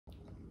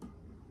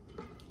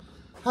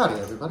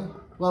Howdy everybody,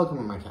 welcome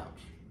to my couch.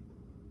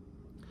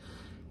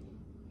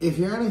 If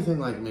you're anything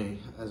like me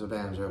as a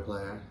banjo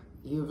player,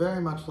 you very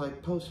much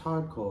like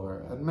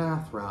post-hardcore and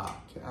math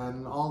rock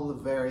and all the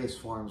various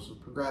forms of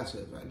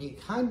progressive, and you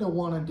kind of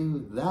want to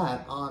do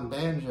that on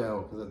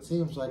banjo because it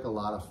seems like a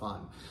lot of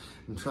fun.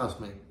 And trust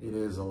me, it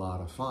is a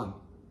lot of fun.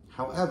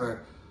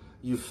 However,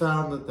 you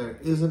found that there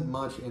isn't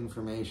much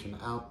information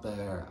out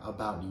there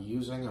about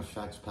using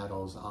effects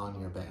pedals on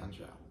your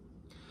banjo.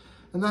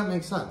 And that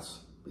makes sense.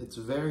 It's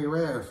very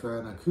rare for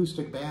an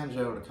acoustic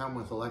banjo to come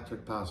with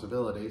electric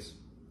possibilities.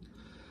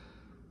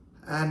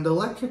 And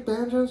electric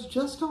banjos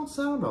just don't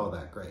sound all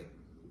that great.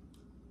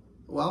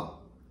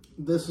 Well,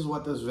 this is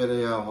what this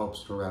video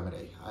hopes to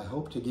remedy. I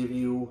hope to give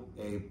you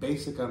a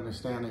basic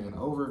understanding and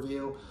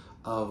overview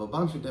of a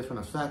bunch of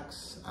different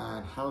effects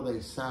and how they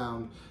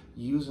sound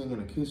using an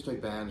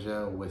acoustic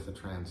banjo with a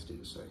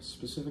transducer.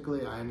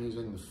 Specifically, I'm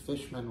using the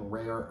Fishman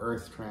Rare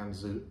Earth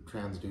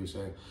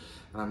transducer,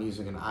 and I'm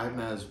using an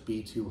Ibanez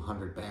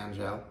B200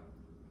 banjo.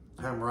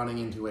 I'm running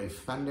into a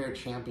Fender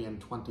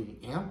Champion 20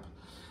 amp,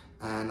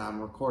 and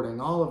I'm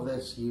recording all of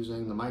this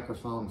using the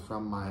microphone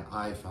from my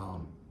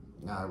iPhone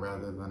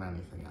rather than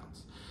anything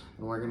else.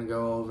 And we're going to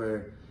go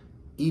over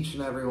each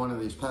and every one of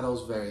these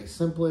pedals very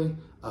simply.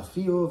 A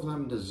few of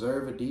them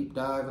deserve a deep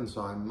dive, and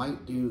so I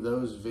might do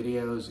those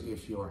videos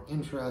if you're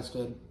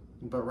interested.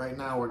 But right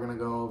now we're going to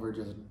go over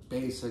just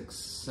basic,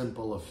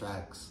 simple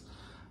effects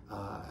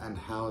and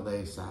how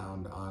they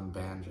sound on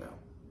banjo.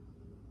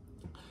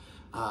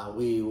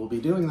 We will be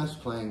doing this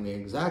playing the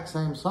exact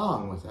same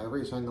song with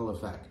every single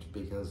effect,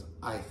 because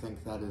I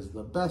think that is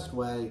the best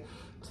way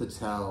to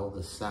tell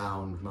the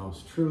sound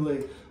most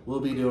truly.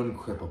 We'll be doing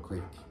Cripple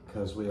Creek,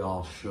 because we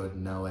all should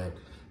know it.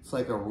 It's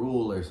like a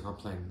rule or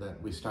something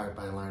that we start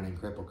by learning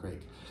Cripple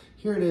Creek.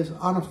 Here it is,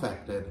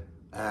 unaffected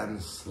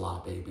and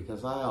sloppy,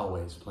 because I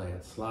always play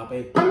it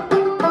sloppy.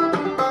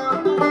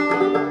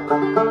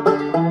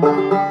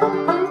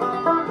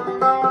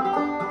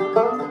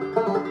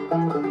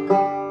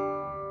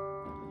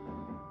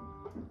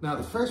 Now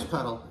the first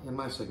pedal in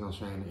my signal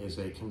chain is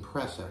a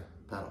compressor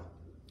pedal.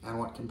 And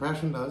what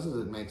compression does is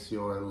it makes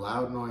your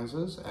loud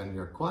noises and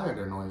your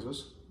quieter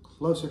noises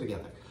closer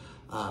together.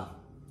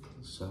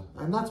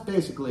 And that's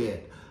basically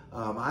it.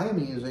 I am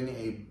using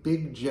a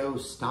Big Joe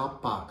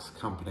Stomp Box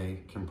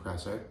Company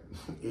compressor.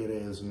 It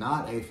is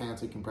not a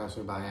fancy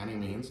compressor by any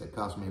means. It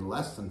cost me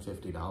less than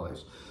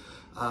 $50.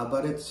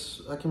 But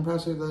it's a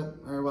compressor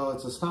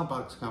it's a Stomp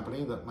Box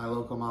company that my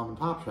local mom and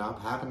pop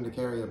shop happened to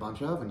carry a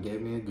bunch of and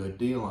gave me a good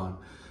deal on.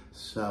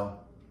 So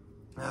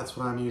that's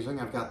what I'm using.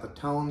 I've got the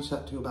tone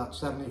set to about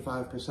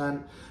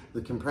 75%,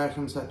 the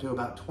compression set to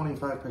about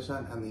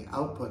 25%, and the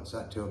output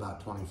set to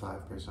about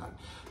 25%.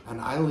 And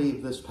I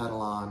leave this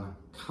pedal on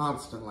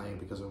constantly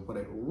because of what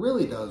it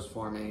really does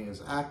for me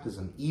is act as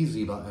an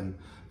easy button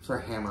for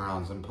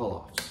hammer-ons and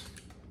pull-offs.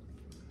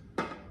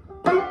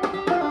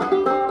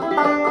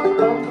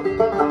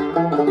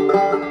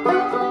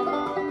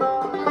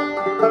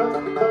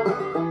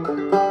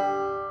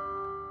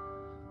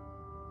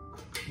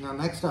 Now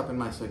next up in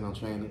my signal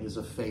chain is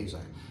a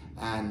phaser.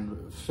 And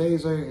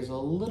phaser is a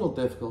little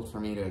difficult for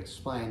me to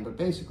explain, but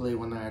basically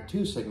when there are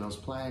two signals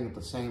playing at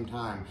the same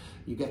time,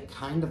 you get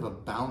kind of a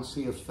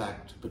bouncy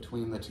effect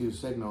between the two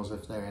signals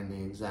if they're in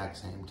the exact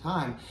same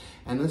time.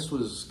 And this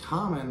was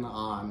common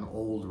on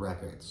old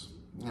records.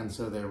 And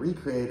so they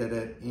recreated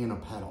it in a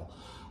pedal.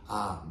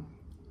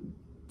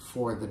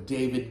 For the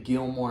David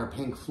Gilmour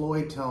Pink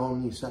Floyd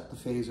tone, you set the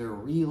phaser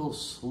real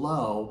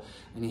slow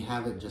and you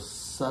have it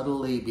just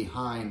subtly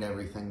behind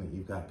everything that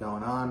you've got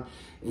going on.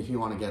 If you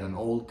want to get an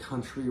old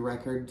country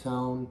record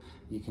tone,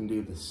 you can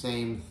do the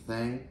same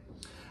thing.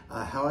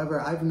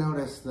 However, I've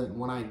noticed that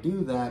when I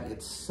do that,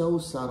 it's so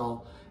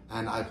subtle,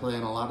 and I play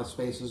in a lot of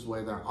spaces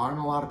where there aren't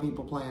a lot of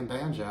people playing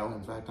banjo.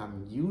 In fact,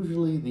 I'm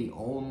usually the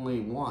only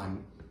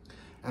one.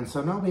 And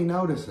so nobody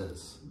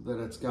notices that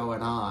it's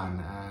going on,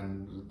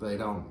 and they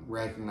don't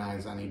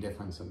recognize any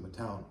difference in the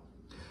tone.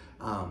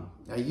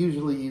 I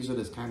usually use it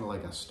as kind of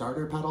like a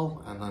starter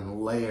pedal and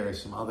then layer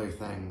some other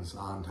things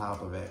on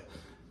top of it.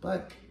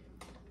 But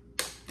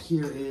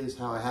here is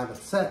how I have it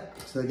set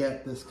to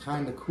get this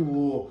kind of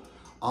cool,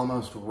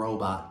 almost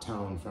robot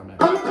tone from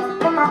it.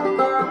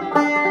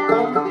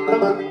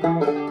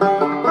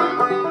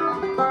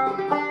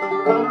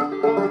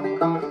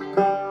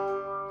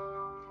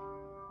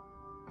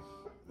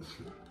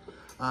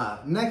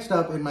 Next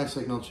up in my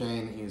signal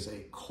chain is a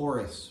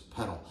chorus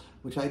pedal,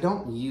 which I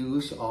don't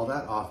use all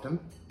that often,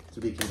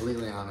 to be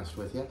completely honest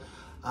with you,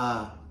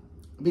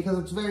 because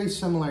it's very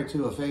similar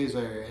to a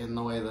phaser in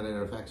the way that it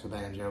affects a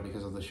banjo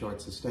because of the short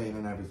sustain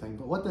and everything.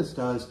 But what this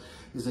does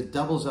is it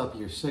doubles up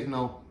your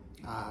signal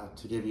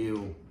to give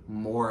you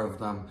more of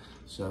them,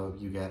 so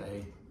you get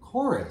a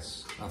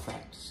chorus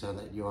effect, so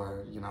that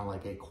you're,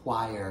 like a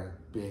choir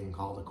being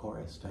called a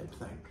chorus type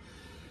thing.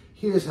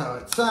 Here's how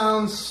it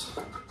sounds.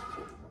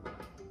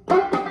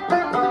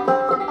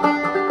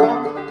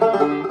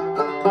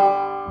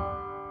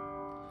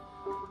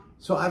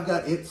 So I've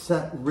got it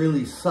set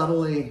really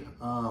subtly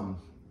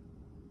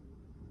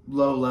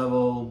low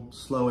level,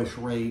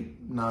 slowish rate,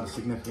 not a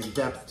significant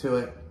depth to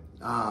it.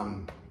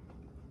 And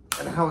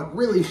how it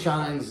really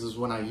shines is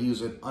when I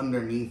use it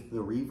underneath the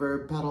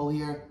reverb pedal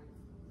here.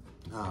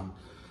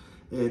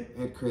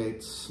 It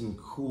creates some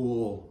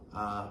cool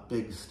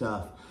big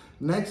stuff.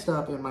 Next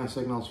up in my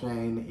signal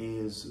chain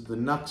is the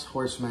Nux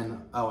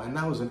Horseman. Oh, and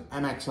that was an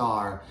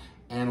MXR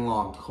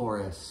analog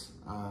chorus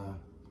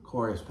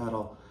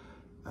pedal,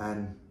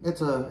 and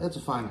it's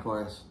a fine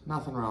chorus.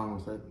 Nothing wrong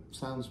with it.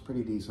 Sounds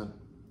pretty decent.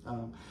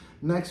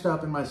 Next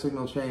up in my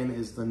signal chain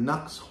is the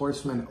Nux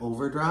Horseman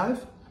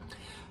overdrive.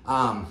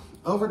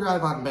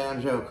 Overdrive on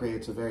banjo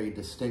creates a very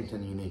distinct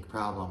and unique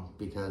problem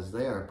because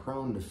they are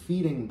prone to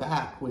feeding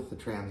back with the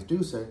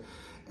transducer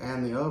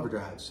and the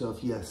overdrive. So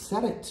if you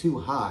set it too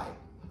high,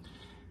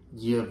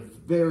 you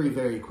very,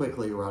 very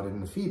quickly run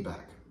into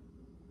feedback.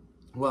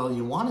 Well,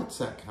 you want it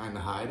set kind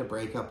of high to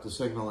break up the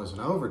signal as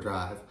an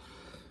overdrive,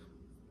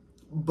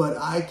 but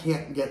I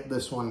can't get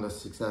this one to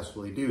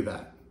successfully do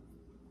that.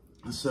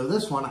 So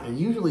this one, I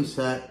usually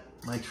set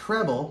my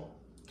treble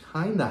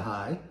kind of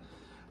high,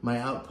 my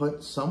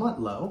output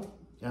somewhat low,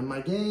 and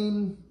my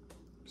gain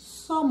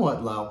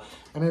somewhat low,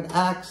 and it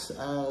acts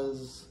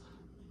as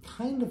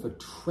kind of a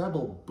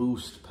treble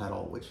boost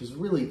pedal, which is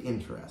really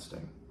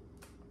interesting.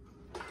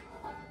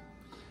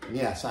 And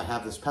yes, I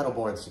have this pedal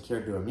board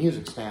secured to a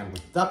music stand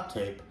with duct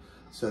tape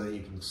so that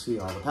you can see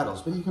all the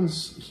pedals, but you can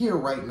hear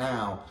right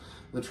now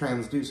the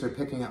transducer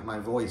picking up my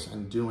voice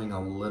and doing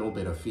a little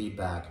bit of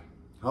feedback.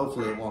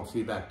 Hopefully it won't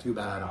feedback too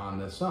bad on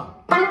this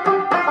song.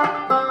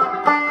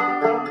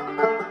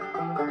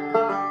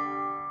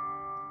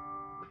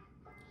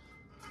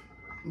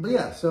 But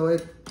yeah, so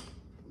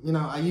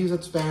I use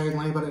it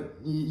sparingly, but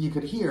you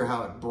could hear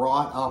how it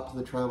brought up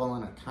the treble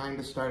and it kind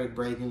of started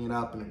breaking it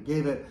up, and it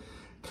gave it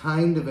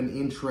kind of an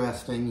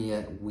interesting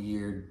yet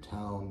weird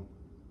tone.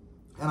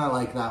 And I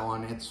like that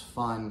one. It's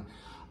fun.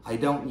 I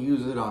don't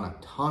use it on a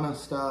ton of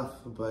stuff,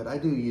 but I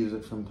do use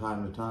it from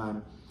time to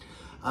time.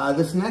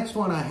 This next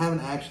one I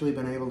haven't actually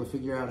been able to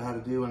figure out how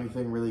to do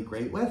anything really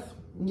great with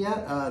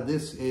yet.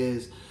 This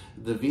is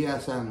the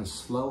VSN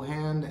Slow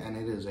Hand, and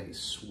it is a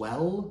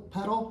swell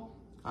pedal,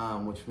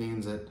 which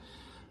means it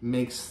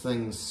makes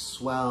things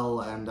swell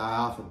and die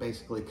off. It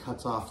basically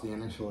cuts off the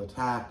initial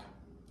attack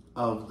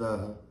of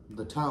the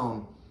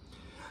tone,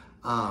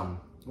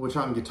 which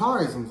on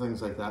guitars and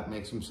things like that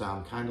makes them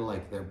sound kind of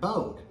like they're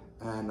bowed.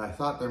 And I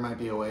thought there might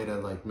be a way to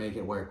like make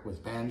it work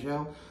with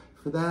banjo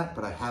for that,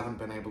 but I haven't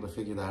been able to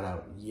figure that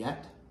out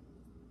yet,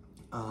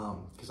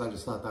 because I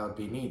just thought that would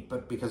be neat.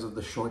 But because of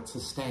the short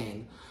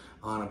sustain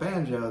on a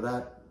banjo,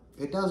 that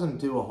it doesn't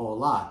do a whole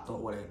lot. But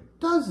what it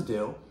does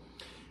do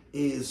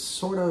is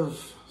sort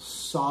of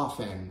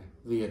soften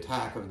the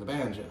attack of the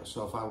banjo.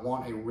 So if I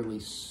want a really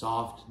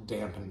soft,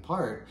 dampened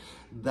part,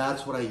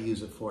 that's what I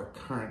use it for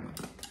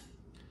currently.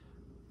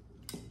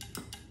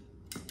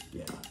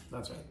 Yeah,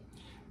 that's right.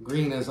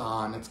 Green is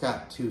on. It's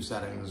got two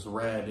settings.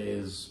 Red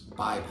is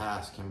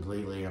bypassed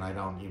completely, and I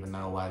don't even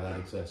know why that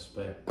exists,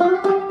 but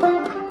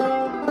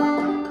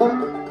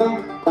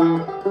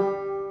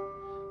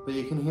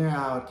you can hear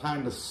how it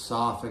kind of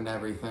softened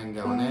everything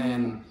going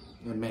in.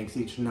 It makes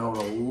each note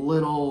a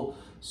little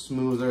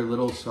smoother, a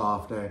little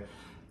softer.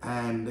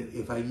 And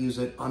if I use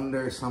it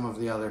under some of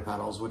the other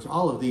pedals, which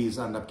all of these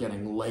end up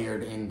getting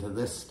layered into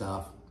this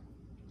stuff,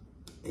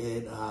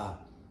 it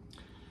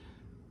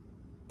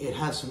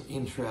has some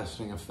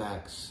interesting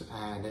effects,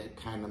 and it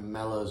kind of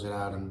mellows it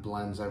out and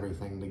blends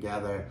everything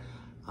together.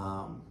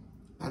 And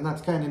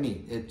that's kind of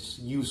neat. It's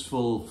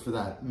useful for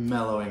that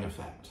mellowing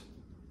effect.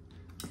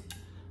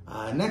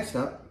 Next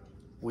up,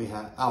 we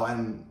have,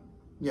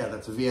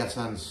 that's a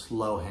VSN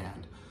Slow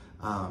Hand.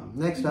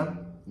 Next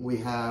up, we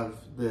have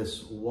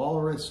this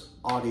Walrus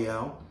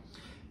Audio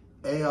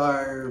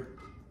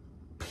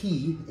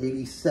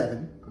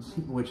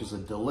ARP87, which is a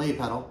delay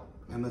pedal.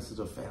 And this is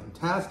a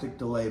fantastic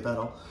delay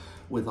pedal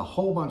with a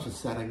whole bunch of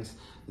settings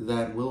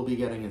that will be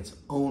getting its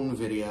own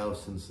video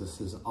since this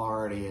is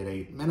already at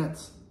 8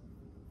 minutes.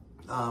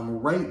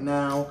 Right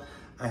now,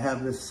 I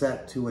have this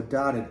set to a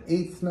dotted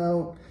eighth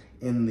note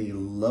in the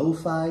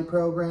lo-fi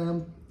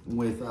program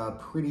with a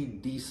pretty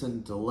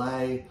decent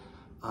delay.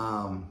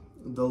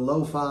 The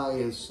lo-fi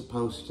is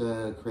supposed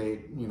to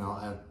create,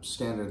 a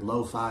standard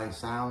lo-fi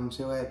sound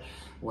to it,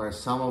 where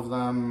some of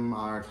them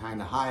are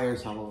kind of higher,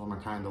 some of them are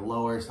kind of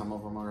lower, some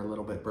of them are a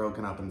little bit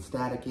broken up and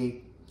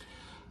staticky.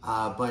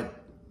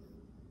 But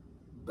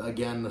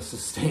again, the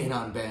sustain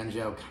on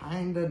banjo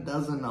kind of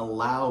doesn't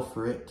allow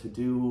for it to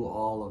do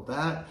all of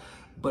that,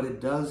 but it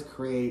does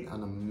create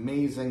an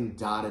amazing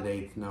dotted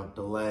eighth note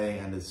delay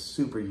and is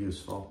super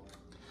useful.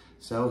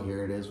 So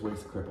here it is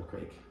with Cripple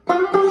Creek.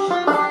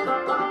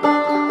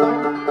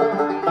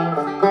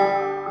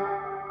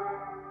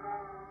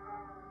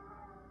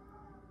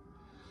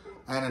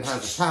 And it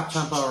has a tap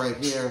tempo right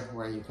here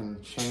where you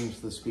can change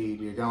the speed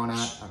you're going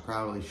at. I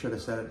probably should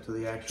have set it to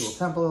the actual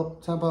tempo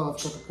of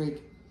Cripple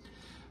Creek,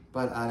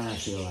 but I didn't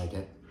feel like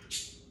it.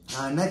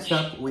 Next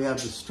up, we have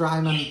the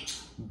Strymon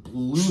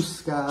Blue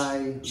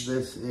Sky.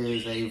 This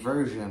is a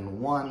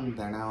version 1.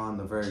 They're now on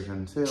the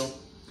version 2.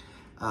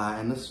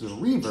 and this is a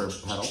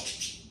reverb pedal.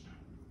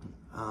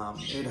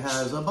 It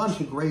has a bunch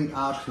of great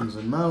options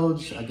and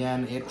modes.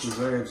 Again, it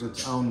deserves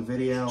its own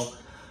video.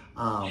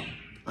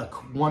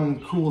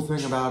 One cool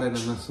thing about it, and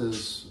this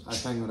is a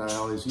thing that I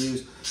always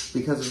use,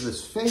 because of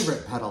this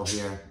favorite pedal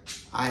here,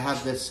 I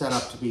have this set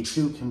up to be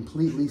two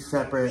completely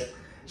separate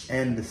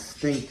and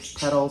distinct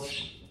pedals.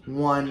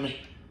 One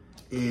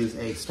is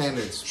a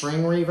standard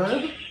spring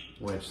reverb,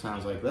 which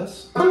sounds like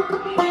this.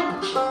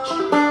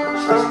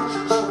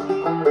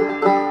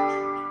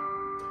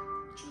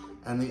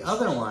 And the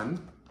other one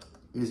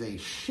is a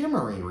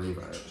shimmery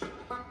reverb,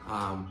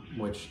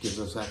 which gives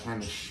us that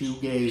kind of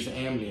shoegaze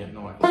ambient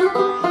noise.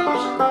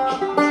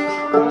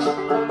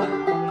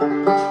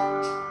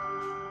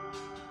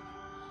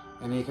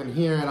 And you can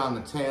hear it on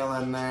the tail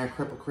end there.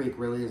 Cripple Creek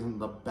really isn't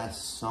the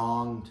best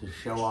song to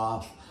show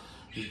off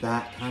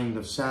that kind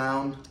of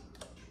sound,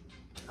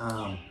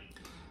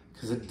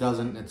 because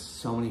it's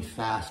so many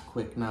fast,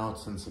 quick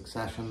notes in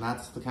succession.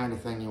 That's the kind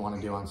of thing you want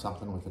to do on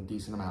something with a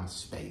decent amount of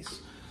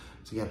space,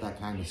 to get that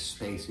kind of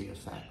spacey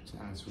effect,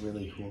 and it's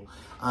really cool.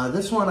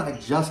 This one I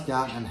just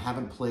got and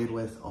haven't played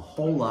with a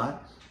whole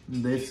lot.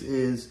 This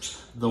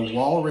is the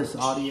Walrus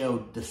Audio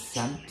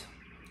Descent,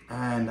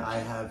 and I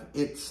have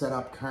it set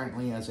up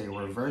currently as a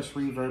reverse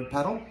reverb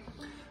pedal.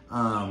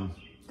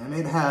 And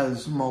it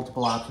has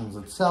multiple options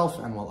itself,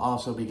 and will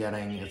also be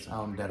getting its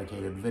own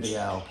dedicated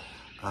video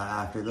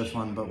after this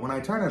one. But when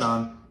I turn it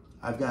on,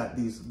 I've got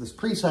this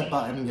preset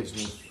button gives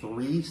me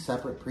 3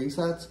 separate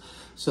presets.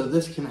 So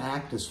this can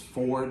act as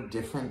 4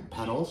 different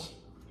pedals.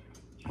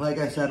 Like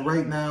I said,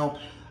 right now,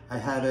 I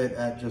have it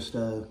at just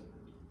a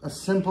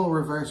simple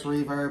reverse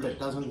reverb. It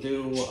doesn't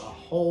do a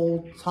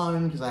whole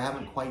ton because I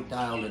haven't quite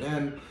dialed it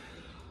in.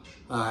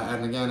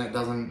 And again,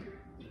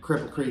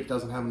 Cripple Creek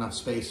doesn't have enough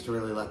space to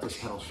really let this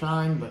pedal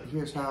shine, but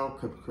here's how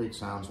Cripple Creek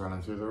sounds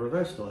running through the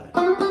reverse delay.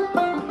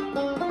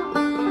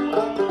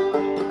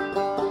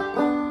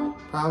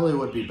 Probably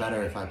would be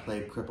better if I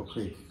played Cripple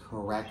Creek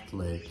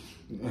correctly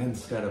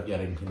instead of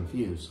getting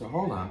confused, so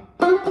hold on.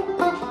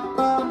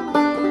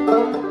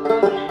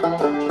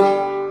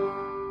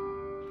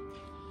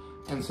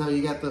 And so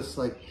you get this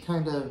like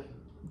kind of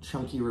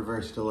chunky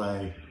reverse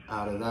delay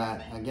out of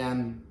that.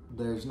 Again,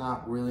 there's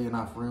not really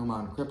enough room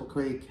on Cripple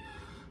Creek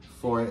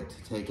for it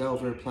to take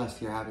over,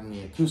 plus you're having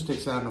the acoustic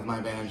sound of my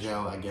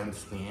banjo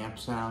against the amp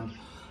sound,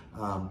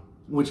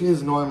 which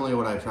is normally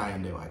what I try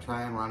and do. I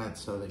try and run it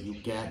so that you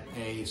get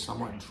a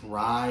somewhat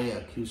dry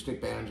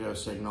acoustic banjo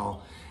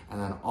signal, and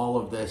then all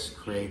of this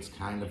creates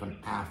kind of an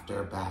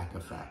after-back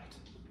effect.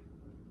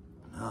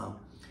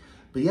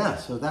 But yeah,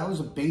 so that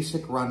was a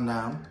basic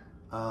rundown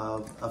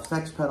of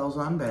effects pedals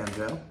on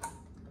banjo.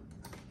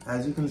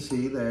 As you can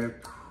see,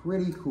 they're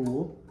pretty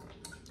cool,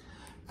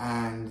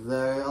 and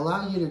they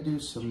allow you to do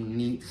some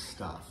neat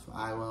stuff.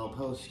 I will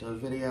post a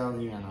video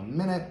here in a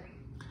minute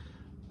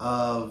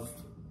of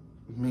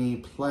me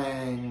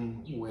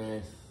playing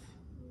with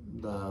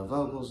the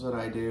vocals that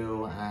I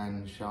do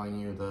and showing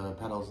you the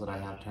pedals that I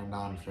have turned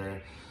on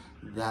for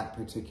that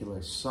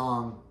particular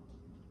song.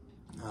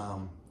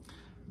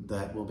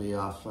 That will be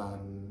off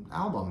an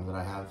album that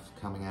I have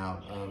coming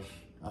out of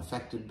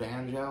affected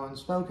banjo and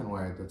spoken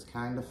word that's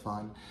kind of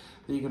fun,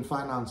 that you can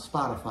find on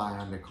Spotify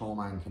under Coal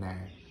Mine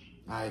Canary.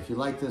 If you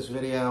like this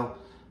video,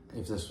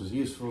 if this was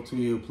useful to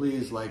you,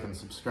 please like and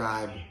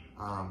subscribe,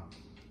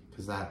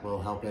 because that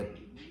will help it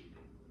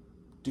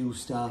do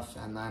stuff,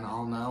 and then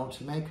I'll know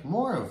to make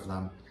more of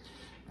them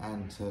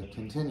and to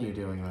continue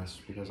doing this,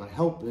 because I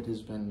hope it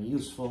has been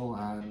useful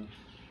and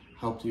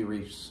helped you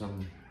reach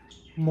some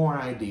more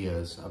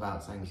ideas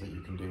about things that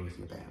you can do with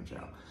your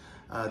banjo.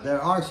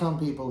 There are some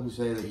people who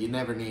say that you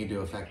never need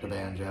to affect a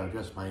banjo,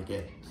 just make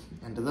it.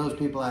 And to those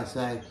people I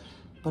say,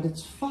 but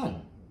it's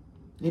fun.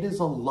 It is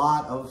a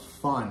lot of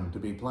fun to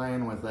be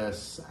playing with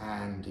this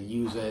and to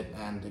use it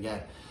and to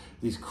get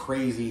these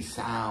crazy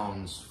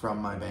sounds from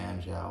my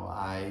banjo.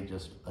 I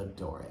just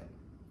adore it.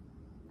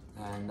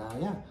 And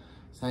yeah,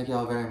 thank you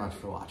all very much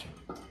for watching.